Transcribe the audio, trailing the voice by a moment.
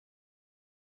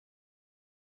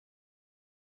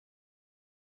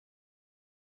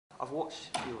I've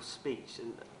watched your speech,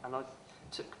 and I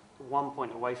took one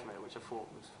point away from it, which I thought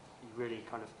was you really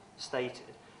kind of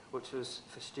stated, which was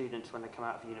for students when they come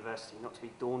out of university not to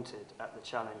be daunted at the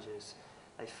challenges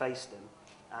they face them,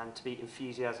 and to be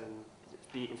enthusiastic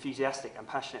and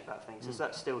passionate about things. Is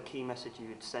that still a key message you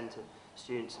would send to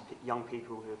students and young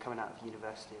people who are coming out of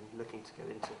university and looking to go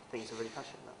into things they're really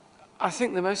passionate about? I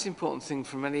think the most important thing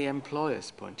from any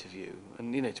employer's point of view,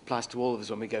 and it applies to all of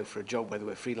us when we go for a job, whether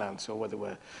we're freelance or whether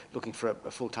we're looking for a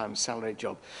full-time salaried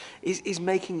job, is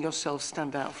making yourself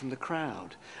stand out from the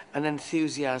crowd. And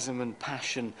enthusiasm and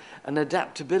passion and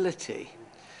adaptability,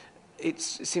 it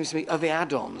seems to me, are the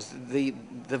add-ons, the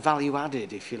value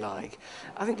added, if you like.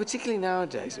 I think particularly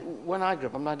nowadays, when I grew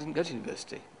up, I didn't go to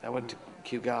university. I went to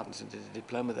Kew Gardens and did a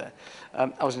diploma there.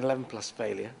 I was an 11 plus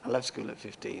failure. I left school at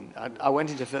 15. I went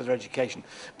into further education,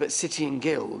 but City and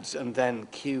Guilds and then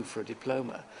Kew for a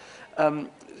diploma.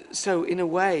 So in a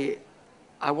way,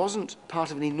 I wasn't part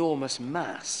of an enormous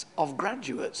mass of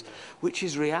graduates, which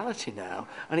is reality now,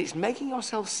 and it's making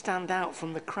yourself stand out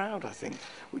from the crowd, I think,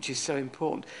 which is so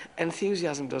important.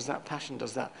 Enthusiasm does that, passion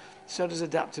does that, so does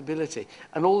adaptability,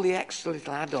 and all the extra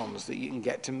little add-ons that you can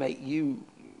get to make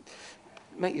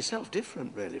yourself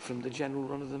different, really, from the general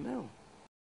run-of-the-mill.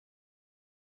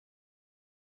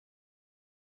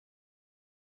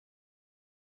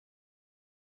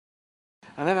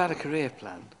 I never had a career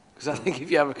plan. Because I think if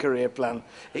you have a career plan,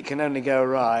 it can only go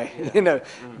awry,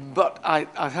 But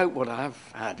I hope what I've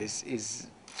had is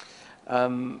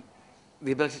the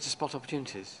ability to spot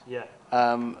opportunities. Yeah.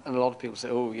 And a lot of people say,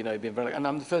 oh, you've been very lucky. And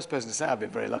I'm the first person to say I've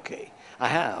been very lucky. I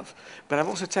have. But I've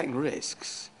also taken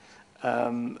risks,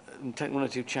 and taken one or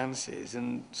two chances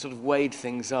and sort of weighed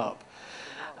things up.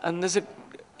 And there's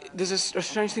a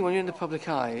strange thing when you're in the public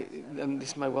eye, and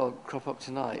this may well crop up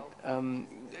tonight,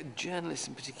 journalists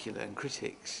in particular and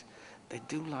critics, they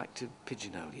do like to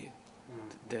pigeonhole you.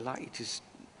 They like you to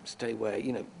stay where,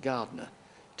 Gardner,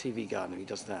 TV Gardner, he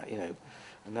does that,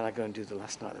 and then I go and do the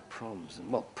last night of proms,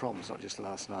 and proms, not just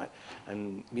last night,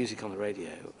 and music on the radio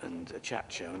and a chat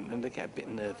show, and they get a bit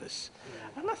nervous.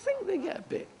 And I think they get a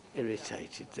bit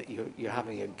irritated that you're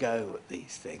having a go at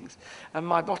these things. And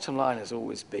my bottom line has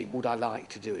always been, would I like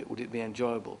to do it? Would it be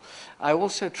enjoyable? I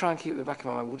also try and keep at the back of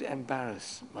my mind, would it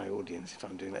embarrass my audience if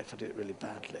I'm doing that, if I do it really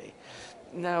badly?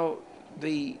 Now,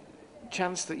 the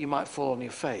chance that you might fall on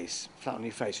your face, flat on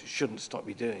your face, shouldn't stop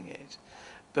you doing it.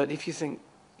 But if you think,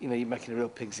 you're making a real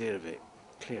pig's ear of it,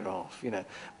 clear off,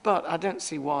 But I don't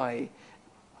see why,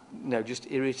 just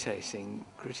irritating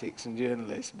critics and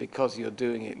journalists because you're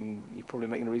doing it and you're probably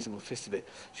making a reasonable fist of it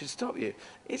should stop you.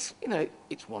 It's,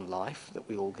 it's one life that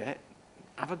we all get.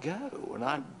 Have a go, and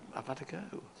I've had a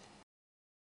go.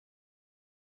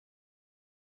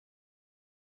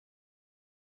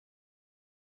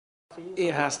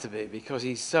 It has to be, because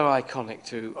he's so iconic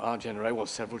to our generation, well,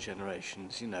 several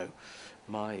generations,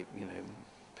 my,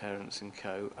 parents and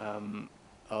co,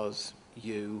 us,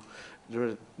 you,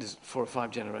 there's 4 or 5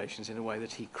 generations in a way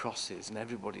that he crosses, and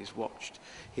everybody's watched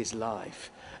his life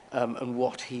and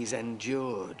what he's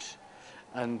endured,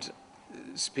 and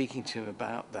speaking to him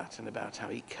about that and about how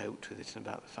he coped with it and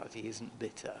about the fact that he isn't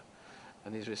bitter.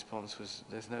 And his response was,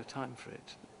 there's no time for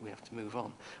it. We have to move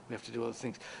on. We have to do other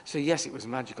things. So yes, it was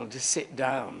magical to sit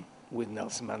down with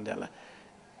Nelson Mandela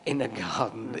in a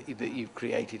garden that you've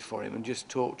created for him and just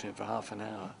talk to him for half an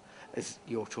hour, as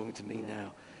you're talking to me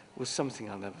now, was something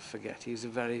I'll never forget. He was a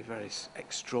very, very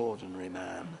extraordinary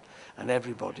man. And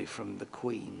everybody from the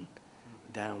Queen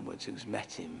downwards who's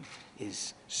met him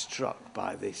is struck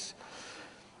by this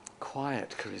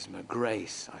quiet charisma,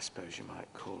 grace, I suppose you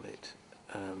might call it.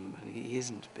 And he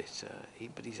isn't bitter,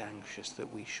 but he's anxious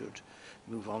that we should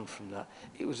move on from that.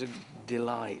 It was a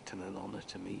delight and an honour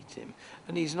to meet him.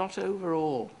 And he's not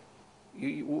overawed.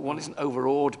 One isn't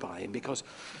overawed by him because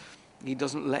he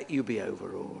doesn't let you be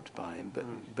overawed by him,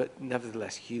 but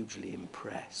nevertheless hugely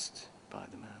impressed by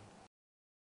the man.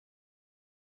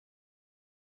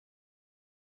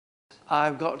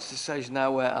 I've got to the stage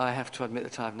now where I have to admit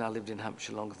that I've now lived in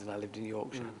Hampshire longer than I lived in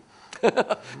Yorkshire.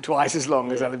 Twice as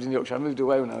long as I lived in Yorkshire. I moved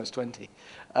away when I was 20.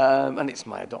 And it's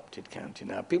my adopted county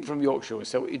now. People from Yorkshire always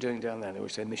say, what are you doing down there? And they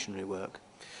always say missionary work,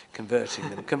 converting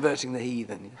them, converting the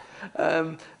heathen.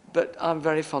 But I'm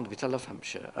very fond of it. I love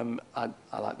Hampshire.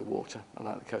 I like the water. I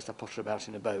like the coast. I potter about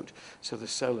in a boat. So the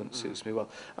Solent suits me well.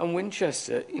 And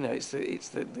Winchester, it's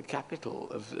the capital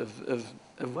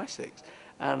of Wessex.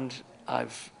 And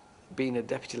I've been a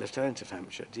deputy lieutenant of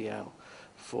Hampshire, DL,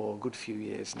 for a good few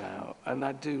years now, and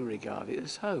I do regard it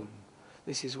as home.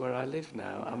 This is where I live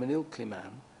now. I'm an Ilkley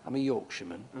man. I'm a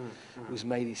Yorkshireman who's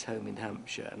made his home in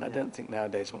Hampshire, and I don't think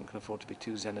nowadays one can afford to be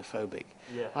too xenophobic.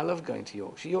 Yeah. I love going to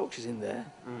Yorkshire. Yorkshire's in there.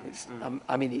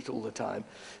 I'm in it all the time,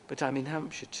 but I'm in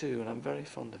Hampshire too, and I'm very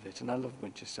fond of it, and I love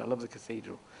Winchester. I love the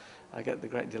cathedral. I get the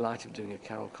great delight of doing a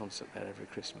carol concert there every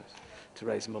Christmas to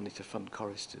raise money to fund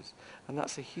choristers, and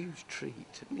that's a huge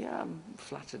treat. And yeah, I'm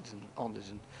flattered and honoured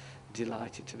and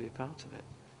delighted to be a part of it.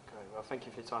 Great. Well, thank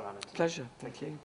you for your time, Alan. Pleasure. Thank you.